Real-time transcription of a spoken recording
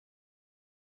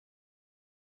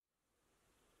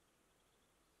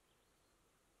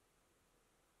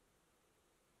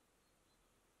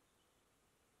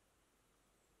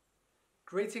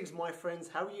Greetings my friends,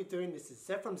 how are you doing? This is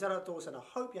Zed from Zed Outdoors and I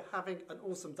hope you're having an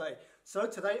awesome day. So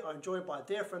today I'm joined by a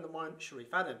dear friend of mine,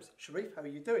 Sharif Adams. Sharif, how are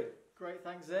you doing? Great,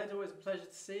 thanks Zed, always a pleasure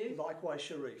to see you. Likewise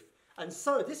Sharif. And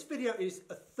so this video is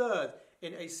a third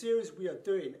in a series we are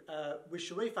doing with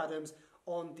Sharif Adams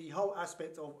on the whole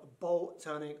aspect of bowl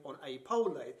turning on a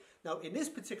pole lathe. Now in this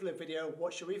particular video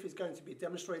what Sharif is going to be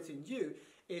demonstrating you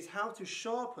is how to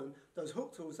sharpen those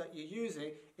hook tools that you're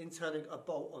using in turning a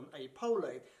bolt on a pole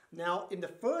lathe. Now in the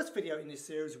first video in this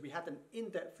series we had an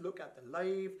in-depth look at the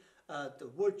lathe, the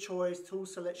wood choice, tool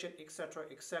selection, etc,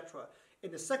 etc.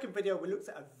 In the second video we looked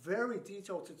at a very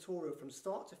detailed tutorial from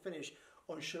start to finish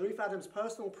on Sharif Adams'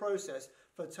 personal process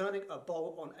for turning a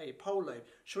bowl on a pole lathe.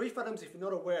 Sharif Adams, if you're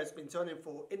not aware, has been turning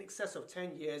for in excess of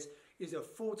 10 years. He's a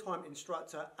full-time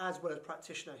instructor as well as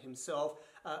practitioner himself,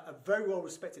 a very well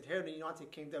respected here in the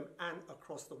United Kingdom and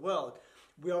across the world.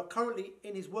 We are currently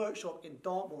in his workshop in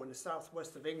Dartmoor in the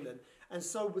southwest of England. And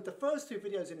so with the first two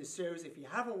videos in this series, if you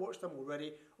haven't watched them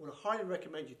already, I would highly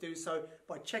recommend you do so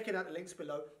by checking out the links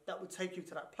below. That will take you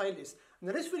to that playlist.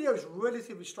 Now this video is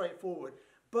relatively straightforward,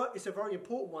 but it's a very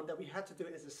important one that we had to do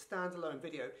it as a standalone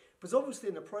video. Because obviously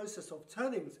in the process of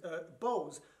turning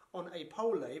bowls on a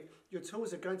pole lathe, your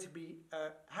tools are going to be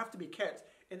have to be kept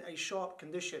in a sharp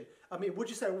condition. I mean, would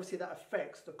you say obviously that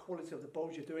affects the quality of the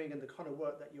bowls you're doing and the kind of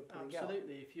work that you're putting out?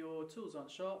 Absolutely. If your tools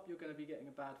aren't sharp, you're going to be getting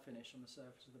a bad finish on the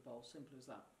surface of the bowl. Simple as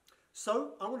that.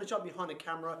 So I'm going to jump behind the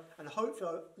camera and hopefully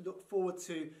I look forward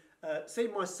to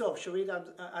seeing myself, Sharif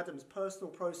Adams' personal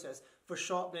process for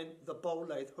sharpening the bowl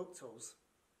lathe hook tools.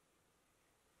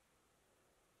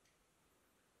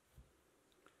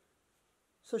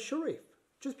 So Sharif,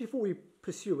 just before we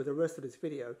pursue with the rest of this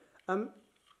video,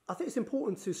 I think it's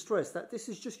important to stress that this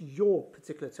is just your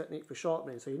particular technique for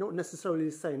sharpening. So you're not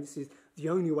necessarily saying this is the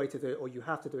only way to do it or you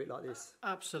have to do it like this.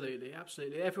 Absolutely,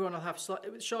 absolutely. Everyone will have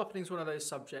sharpening is one of those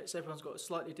subjects. Everyone's got a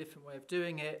slightly different way of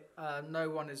doing it. No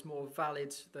one is more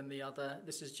valid than the other.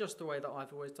 This is just the way that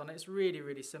I've always done it. It's really,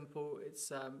 really simple.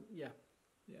 It's yeah.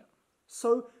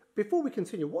 So before we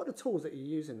continue, what are the tools that you're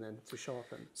using then to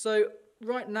sharpen? So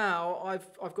right now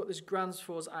I've got this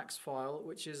Gransfors axe file,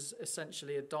 which is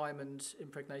essentially a diamond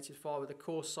impregnated file with a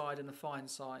coarse side and a fine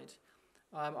side.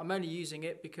 I'm only using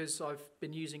it because I've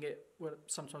been using it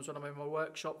sometimes when I'm in my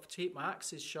workshop to keep my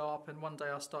axes sharp, and one day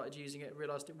I started using it and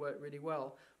realised it worked really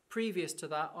well. Previous to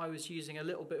that I was using a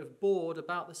little bit of board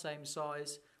about the same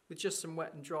size with just some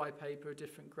wet and dry paper of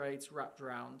different grades wrapped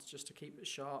around just to keep it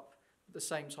sharp. The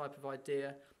same type of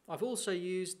idea. I've also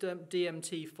used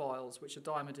DMT files, which are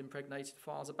diamond impregnated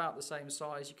files about the same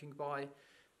size. You can buy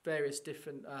various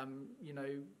different,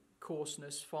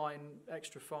 coarseness, fine,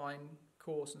 extra fine,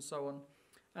 coarse, and so on.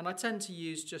 And I tend to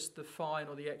use just the fine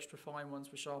or the extra fine ones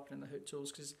for sharpening the hook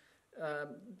tools because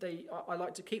I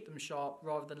like to keep them sharp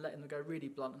rather than letting them go really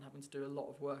blunt and having to do a lot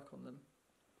of work on them.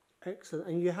 Excellent.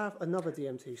 And you have another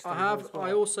DMT stand? I have. As well.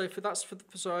 I also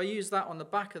so I use that on the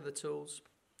back of the tools,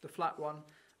 the flat one,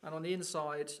 and on the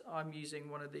inside I'm using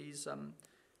one of these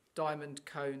diamond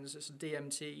cones. It's a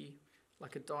DMT,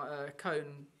 like a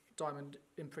cone, diamond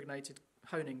impregnated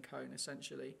honing cone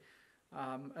essentially.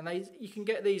 And you can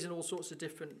get these in all sorts of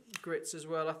different grits as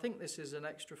well. I think this is an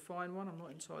extra fine one, I'm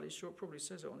not entirely sure, it probably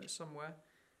says it on it somewhere.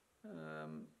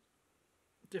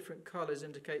 Different colours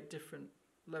indicate different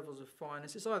levels of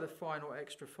fineness. It's either fine or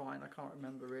extra fine, I can't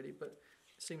remember really, but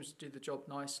it seems to do the job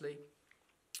nicely.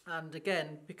 And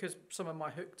again, because some of my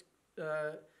hook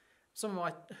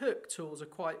tools are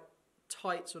quite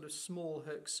tight, sort of small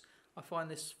hooks, I find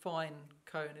this fine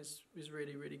cone is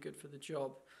really, really good for the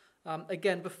job.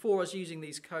 Again, before I was using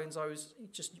these cones, I was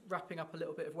just wrapping up a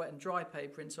little bit of wet and dry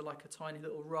paper into like a tiny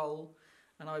little roll,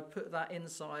 and I would put that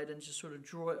inside and just sort of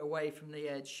draw it away from the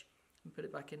edge and put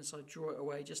it back inside, draw it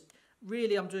away. Just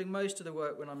really, I'm doing most of the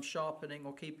work when I'm sharpening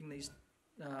or keeping these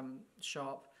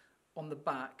sharp on the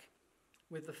back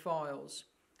with the files,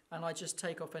 and I just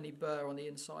take off any burr on the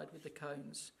inside with the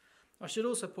cones. I should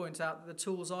also point out that the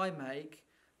tools I make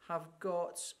have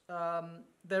got,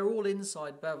 they're all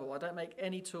inside bevel. I don't make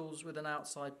any tools with an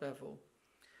outside bevel.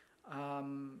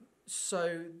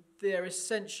 So they're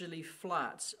essentially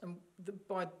flat, and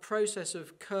by process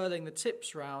of curling the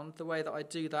tips round, the way that I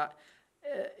do that,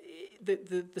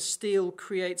 the steel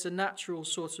creates a natural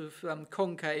sort of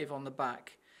concave on the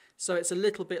back. So it's a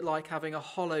little bit like having a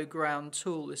hollow ground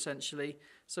tool essentially.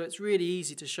 So it's really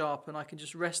easy to sharpen. I can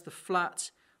just rest the flat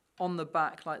on the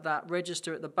back like that,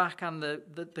 register at the back and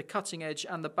the cutting edge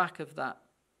and the back of that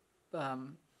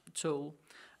tool,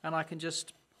 and I can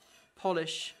just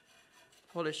polish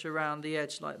around the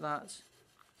edge like that.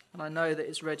 And I know that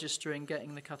it's registering,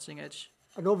 getting the cutting edge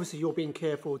And obviously you're being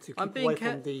careful to keep away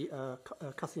from the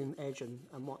cutting edge and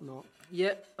whatnot.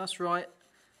 Yeah, that's right.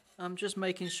 I'm just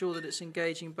making sure that it's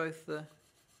engaging both the...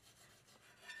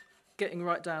 getting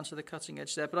right down to the cutting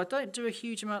edge there. But I don't do a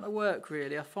huge amount of work,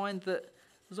 really. I find that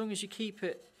as long as you keep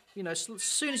it, you know, as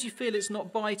soon as you feel it's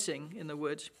not biting in the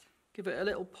wood, give it a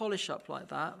little polish up like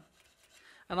that.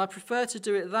 And I prefer to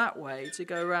do it that way, to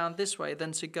go around this way,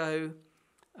 than to go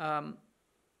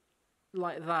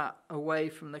like that, away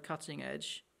from the cutting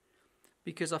edge,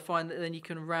 because I find that then you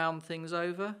can round things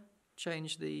over,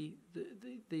 change the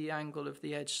angle of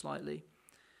the edge slightly.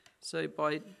 So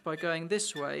by going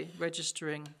this way,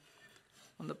 registering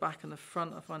on the back and the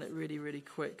front, I find it really, really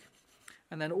quick.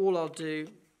 And then all I'll do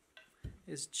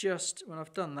is just, when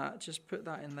I've done that, just put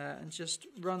that in there and just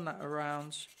run that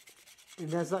around. And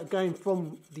there's that going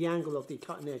from the angle of the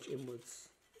cutting edge inwards.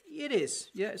 It is,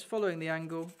 yeah, it's following the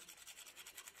angle.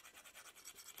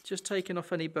 Just taking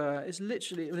off any burr. It's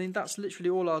literally, I mean, that's literally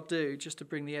all I'll do just to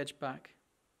bring the edge back.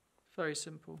 Very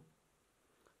simple.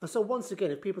 And so once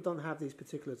again, if people don't have these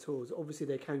particular tools, obviously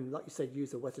they can, like you said,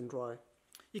 use a wet and dry.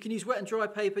 You can use wet and dry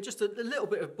paper, just a little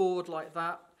bit of board like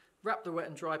that. Wrap the wet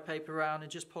and dry paper around and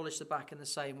just polish the back in the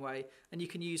same way. And you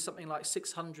can use something like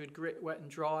 600 grit wet and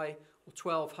dry or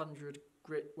 1200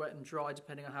 grit wet and dry,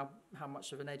 depending on how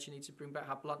much of an edge you need to bring back,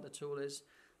 how blunt the tool is.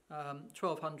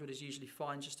 1200 is usually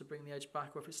fine just to bring the edge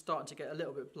back, or if it's starting to get a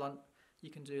little bit blunt, you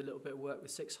can do a little bit of work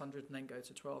with 600 and then go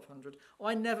to 1200.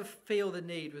 I never feel the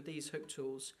need with these hook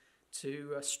tools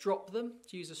to strop them,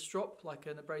 to use a strop like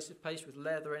an abrasive paste with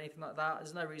leather or anything like that.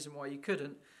 There's no reason why you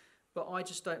couldn't, but I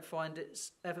just don't find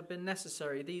it's ever been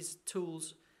necessary. These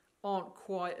tools aren't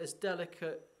quite as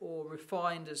delicate or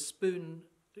refined as spoon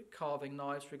carving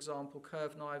knives, for example,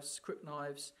 curved knives, crook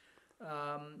knives.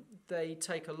 They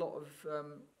take a lot of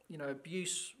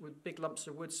abuse with big lumps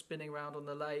of wood spinning around on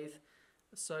the lathe.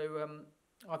 So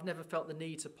I've never felt the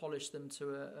need to polish them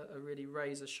to a really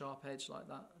razor sharp edge like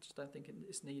that. I just don't think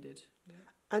it's needed. Yeah.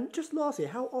 And just lastly,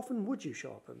 how often would you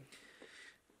sharpen?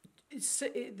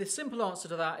 The simple answer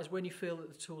to that is when you feel that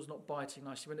the tool's not biting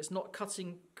nicely, when it's not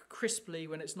cutting crisply,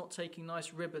 when it's not taking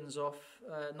nice ribbons off,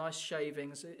 nice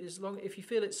shavings. If you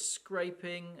feel it's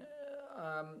scraping,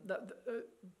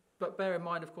 but bear in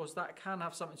mind, of course, that can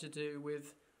have something to do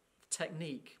with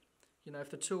technique. You know, if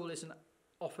the tool isn't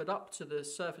offered up to the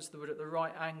surface of the wood at the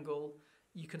right angle,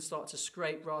 you can start to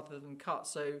scrape rather than cut.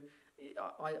 So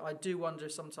I do wonder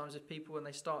sometimes if people, when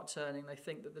they start turning, they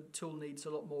think that the tool needs a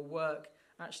lot more work.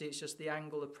 Actually, it's just the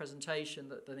angle of presentation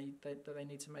that they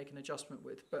need to make an adjustment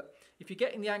with. But if you're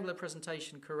getting the angle of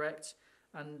presentation correct,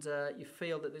 and you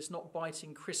feel that it's not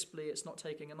biting crisply, it's not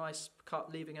taking a nice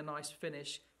cut, leaving a nice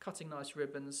finish, cutting nice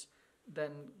ribbons,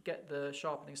 then get the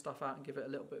sharpening stuff out and give it a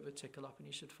little bit of a tickle up, and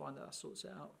you should find that sorts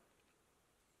it out.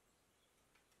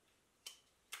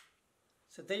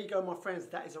 So there you go, my friends.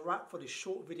 That is a wrap for this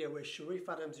short video where Sharif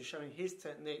Adams is showing his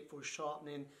technique for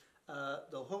sharpening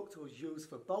the hook tools used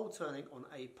for bowl turning on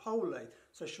a pole lathe.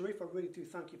 So Sharif, I really do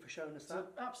thank you for showing us that.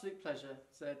 It's an absolute pleasure,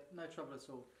 Zed. No trouble at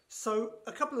all. So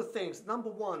a couple of things. Number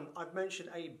one, I've mentioned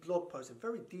a blog post, a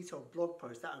very detailed blog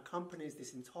post that accompanies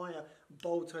this entire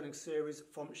bowl turning series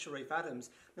from Sharif Adams.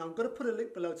 Now I'm going to put a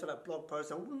link below to that blog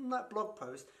post, and on that blog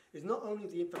post is not only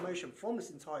the information from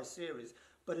this entire series,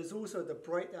 but it's also the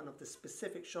breakdown of the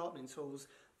specific sharpening tools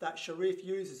that Sharif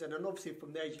uses, and then obviously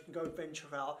from there you can go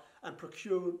venture out and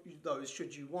procure those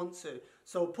should you want to.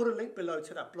 So I'll put a link below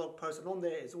to that blog post, and on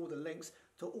there is all the links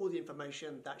to all the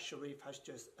information that Sharif has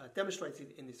just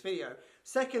demonstrated in this video.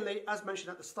 Secondly, as mentioned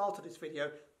at the start of this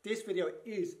video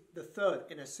is the third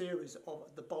in a series of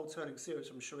the bowl turning series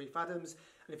from Sharif Adams.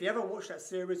 And if you haven't watched that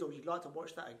series, or you'd like to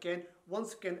watch that again,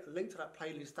 once again, a link to that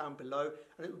playlist down below,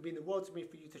 and it would mean the world to me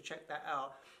for you to check that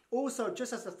out. Also,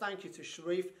 just as a thank you to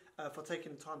Sharif for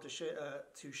taking the time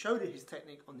to show his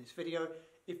technique on this video,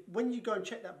 when you go and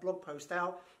check that blog post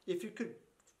out, if you could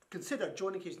consider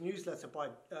joining his newsletter by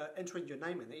entering your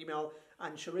name and email,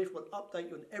 and Sharif will update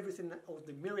you on everything, or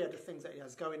the myriad of things that he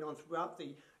has going on throughout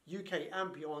the UK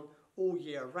and beyond all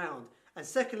year round. And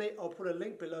secondly, I'll put a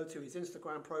link below to his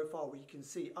Instagram profile where you can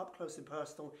see up close and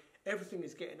personal everything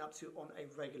he's getting up to on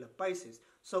a regular basis.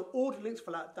 So all the links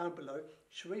for that down below.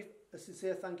 Sharif, a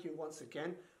sincere thank you once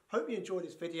again. Hope you enjoyed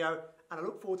this video, and I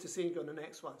look forward to seeing you on the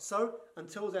next one. So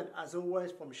until then, as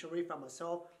always, from Sharif and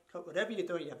myself, hope whatever you're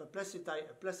doing, you have a blessed day,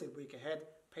 a blessed week ahead.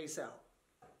 Peace out.